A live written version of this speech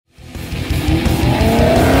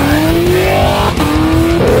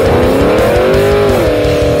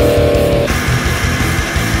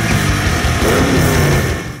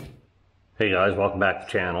welcome back to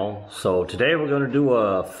the channel. So today we're going to do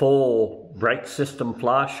a full brake system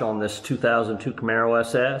flush on this 2002 Camaro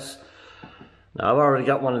SS. Now I've already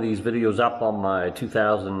got one of these videos up on my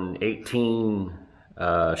 2018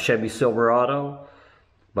 Chevy Silverado,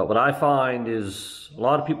 but what I find is a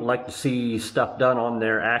lot of people like to see stuff done on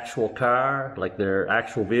their actual car, like their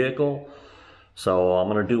actual vehicle. So I'm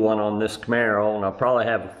going to do one on this Camaro, and I'll probably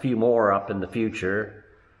have a few more up in the future.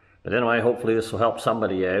 But anyway, hopefully this will help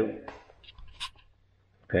somebody out.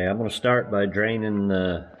 Okay, I'm going to start by draining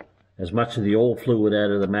as much of the old fluid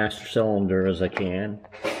out of the master cylinder as I can.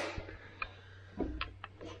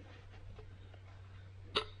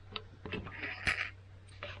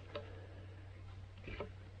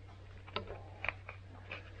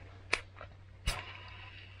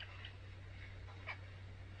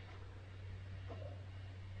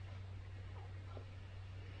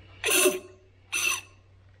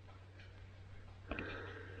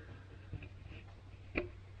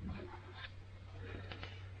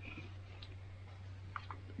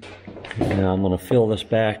 Now I'm going to fill this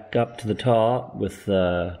back up to the top with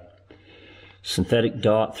synthetic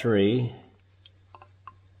dot 3.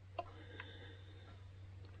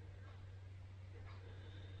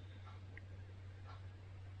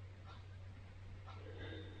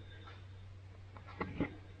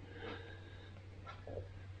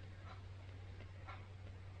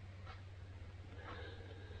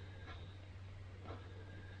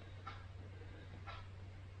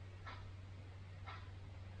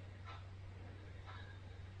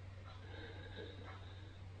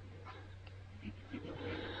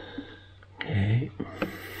 Okay.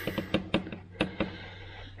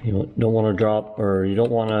 You don't want to drop, or you don't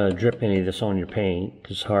want to drip any of this on your paint,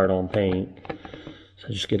 because it's hard on paint. So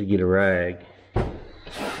just got to get a rag.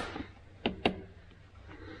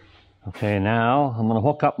 Okay, now I'm going to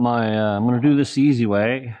hook up my, I'm going to do this the easy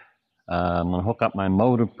way. I'm going to hook up my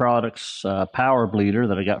Motive Products power bleeder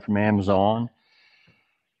that I got from Amazon.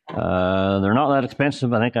 They're not that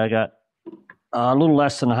expensive. I think I got a little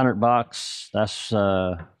less than $100. That's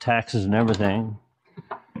taxes and everything.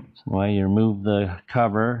 So anyway, you remove the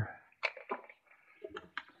cover.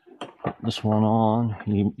 Put this one on.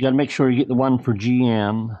 You got to make sure you get the one for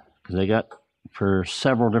GM, because they got for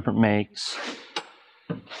several different makes.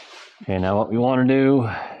 Okay, now what we want to do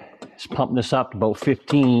is pump this up to about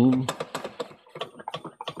 15.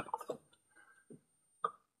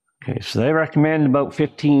 Okay, so they recommend about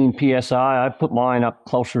 15 PSI. I put mine up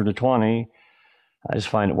closer to 20. I just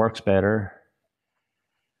find it works better.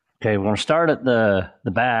 Okay, we're going to start at the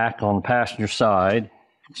back on the passenger side.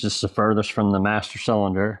 It's just the furthest from the master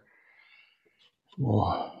cylinder.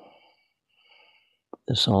 We'll put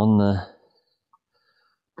this on the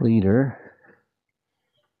bleeder.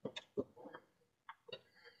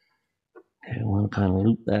 Okay, I want to kind of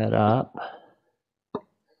loop that up.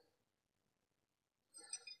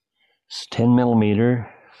 It's 10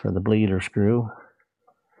 millimeter for the bleeder screw.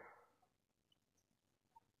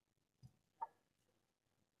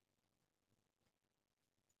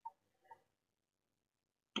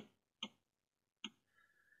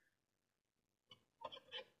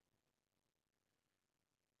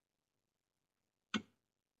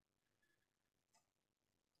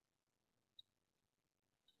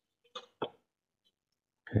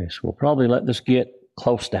 Okay, so we'll probably let this get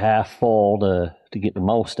close to half full to get the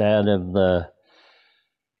most out of the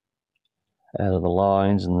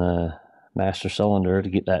lines and the master cylinder, to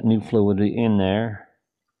get that new fluid in there.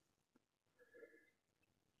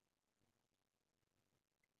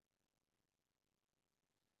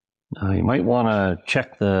 Now you might want to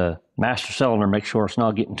check the master cylinder, make sure it's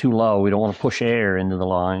not getting too low. We don't want to push air into the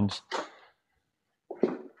lines.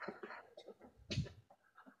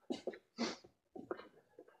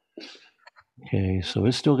 Okay, so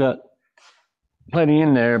it's still got plenty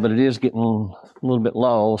in there, but it is getting a little bit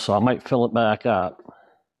low, so I might fill it back up.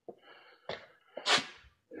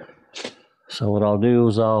 So what I'll do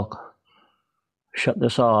is I'll shut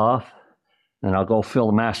this off, and I'll go fill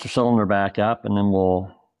the master cylinder back up, and then we'll,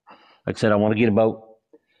 like I said, I want to get about,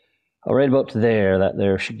 right about to there. That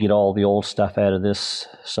there should get all the old stuff out of this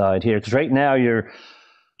side here, because right now you're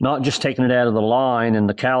not just taking it out of the line and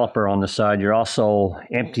the caliper on the side, you're also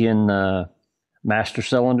emptying the master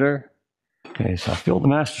cylinder. Okay, so I filled the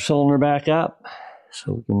master cylinder back up,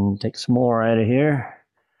 so we can take some more out of here.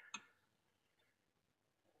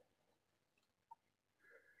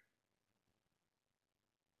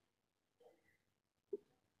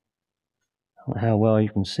 I don't know how well you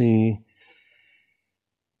can see.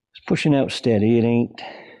 It's pushing out steady. It ain't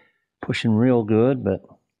pushing real good, but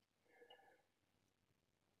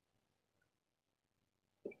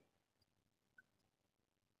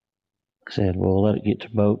I said, we'll let it get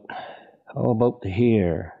to about to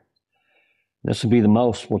here. This will be the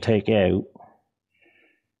most we'll take out.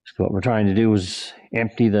 So what we're trying to do is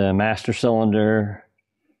empty the master cylinder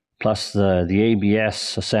plus the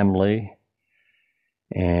ABS assembly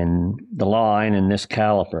and the line and this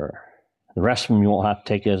caliper. The rest of them you won't have to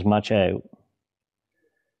take as much out.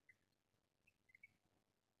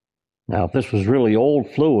 Now if this was really old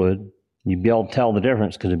fluid, you'd be able to tell the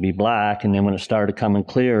difference because it'd be black, and then when it started coming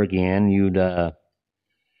clear again, you'd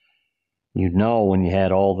know when you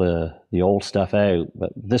had all the old stuff out.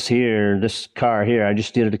 But this car here, I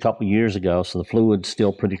just did it a couple years ago, so the fluid's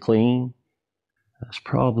still pretty clean. That's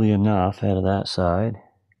probably enough out of that side.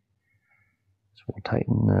 So we'll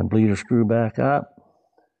tighten the bleeder screw back up.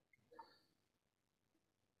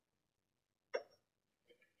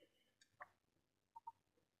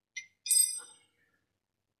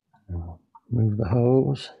 Move the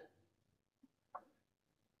hose.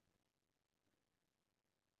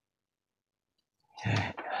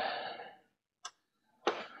 Okay.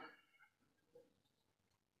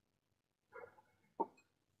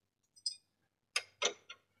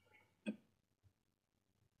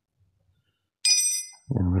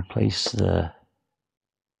 And replace the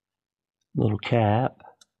little cap.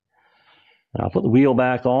 And I'll put the wheel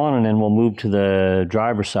back on, and then we'll move to the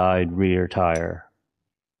driver's side rear tire.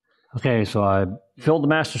 Okay, so I filled the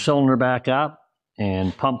master cylinder back up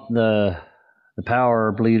and pumped the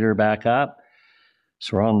power bleeder back up.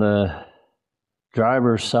 So we're on the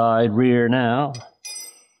driver's side rear now.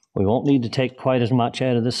 We won't need to take quite as much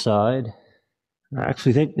out of this side. I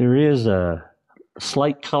actually think there is a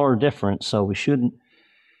slight color difference, so we shouldn't.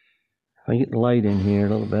 If I get the light in here a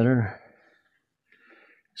little better.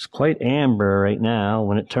 It's quite amber right now.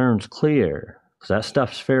 When it turns clear, because that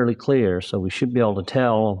stuff's fairly clear, so we should be able to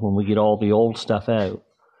tell when we get all the old stuff out.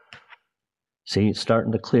 See, it's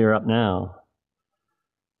starting to clear up now.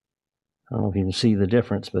 I don't know if you can see the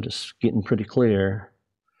difference, but it's getting pretty clear.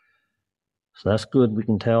 So that's good, we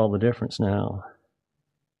can tell the difference now.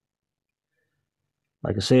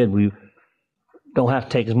 Like I said, we don't have to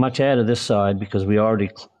take as much out of this side because we already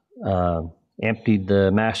emptied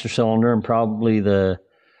the master cylinder and probably the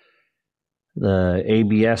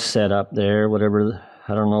ABS setup there, whatever,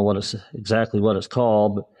 I don't know exactly what it's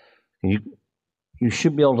called, but you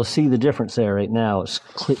should be able to see the difference there right now. It's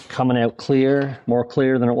coming out clear, more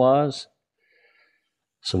clear than it was.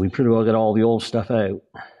 So we pretty well got all the old stuff out.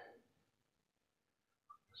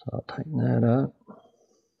 So I'll tighten that up.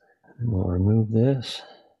 And we'll remove this.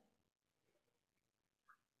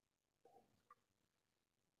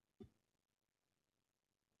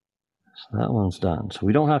 So that one's done. So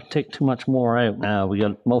we don't have to take too much more out now. We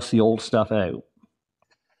got most of the old stuff out.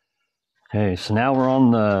 Okay, so now we're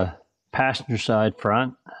on the passenger side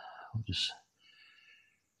front. I'll just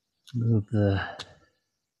move the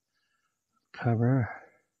cover.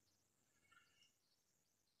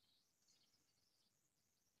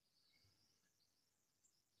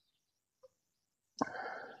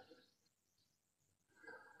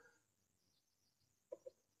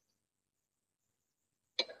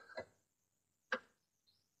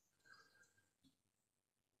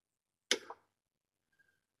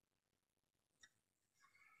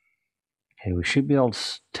 Okay, we should be able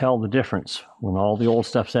to tell the difference when all the old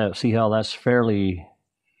stuff's out. See how that's fairly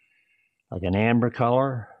like an amber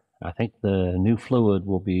color? I think the new fluid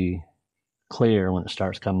will be clear when it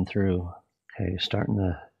starts coming through. Okay, starting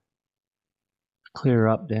to clear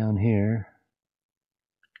up down here.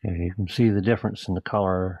 Okay, you can see the difference in the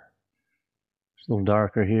color. It's a little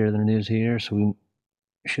darker here than it is here, so we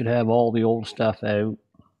should have all the old stuff out.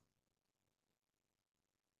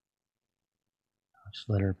 Just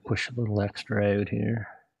let her push a little extra out here.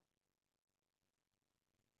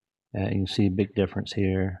 You can see a big difference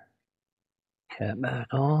here. Cap back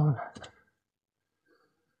on.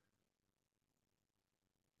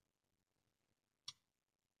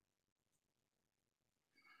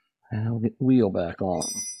 And I'll get the wheel back on.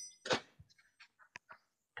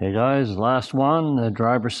 Okay guys, last one, the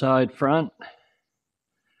driver's side front.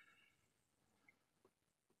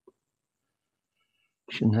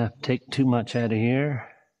 Shouldn't have to take too much out of here.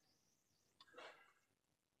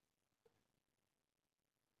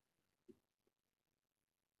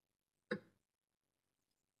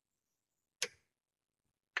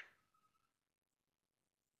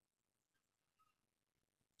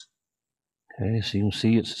 Okay, so you can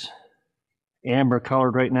see it's amber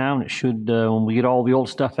colored right now, and it should, when we get all the old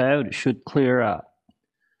stuff out, it should clear up.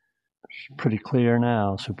 It's pretty clear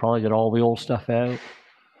now, so we probably get all the old stuff out.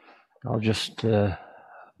 I'll just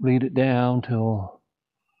bleed it down till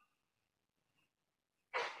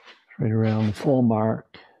right around the full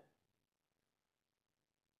mark.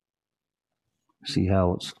 See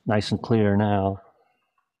how it's nice and clear now.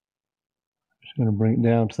 Just going to bring it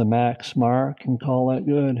down to the max mark and call that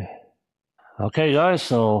good. Okay guys,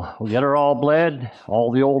 so we'll get her all bled,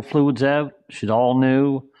 all the old fluids out, should all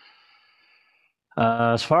new.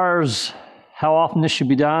 As far as how often this should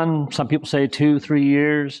be done, some people say 2-3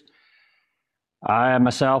 years. I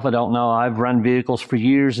myself, I don't know. I've run vehicles for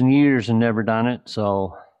years and years and never done it,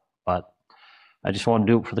 so, but I just want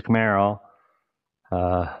to do it for the Camaro.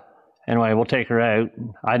 Anyway, we'll take her out.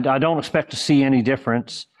 I don't expect to see any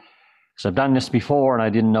difference, because I've done this before and I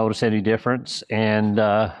didn't notice any difference. And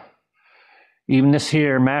even this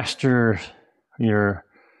here master, your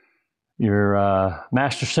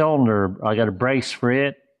master cylinder, I got a brace for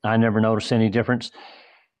it. I never noticed any difference.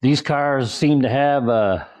 These cars seem to have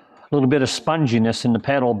a little bit of sponginess in the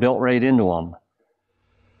pedal built right into them.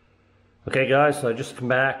 Okay guys, so I just come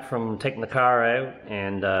back from taking the car out,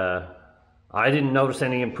 and I didn't notice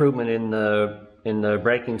any improvement in the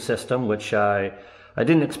braking system, which I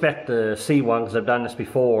didn't expect to see one, because I've done this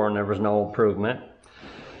before and there was no improvement.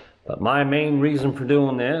 But my main reason for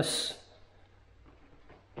doing this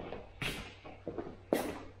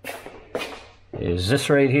is this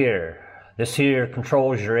right here. This here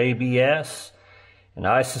controls your ABS, and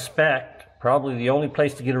I suspect probably the only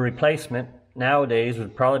place to get a replacement nowadays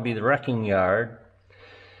would probably be the wrecking yard.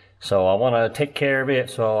 So I want to take care of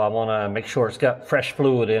it, so I want to make sure it's got fresh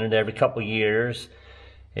fluid in it every couple of years.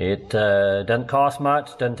 It doesn't cost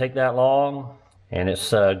much, doesn't take that long, and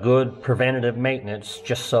it's good preventative maintenance,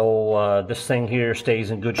 just so this thing here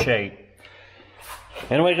stays in good shape.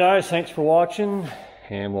 Anyway guys, thanks for watching,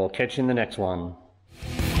 and we'll catch you in the next one.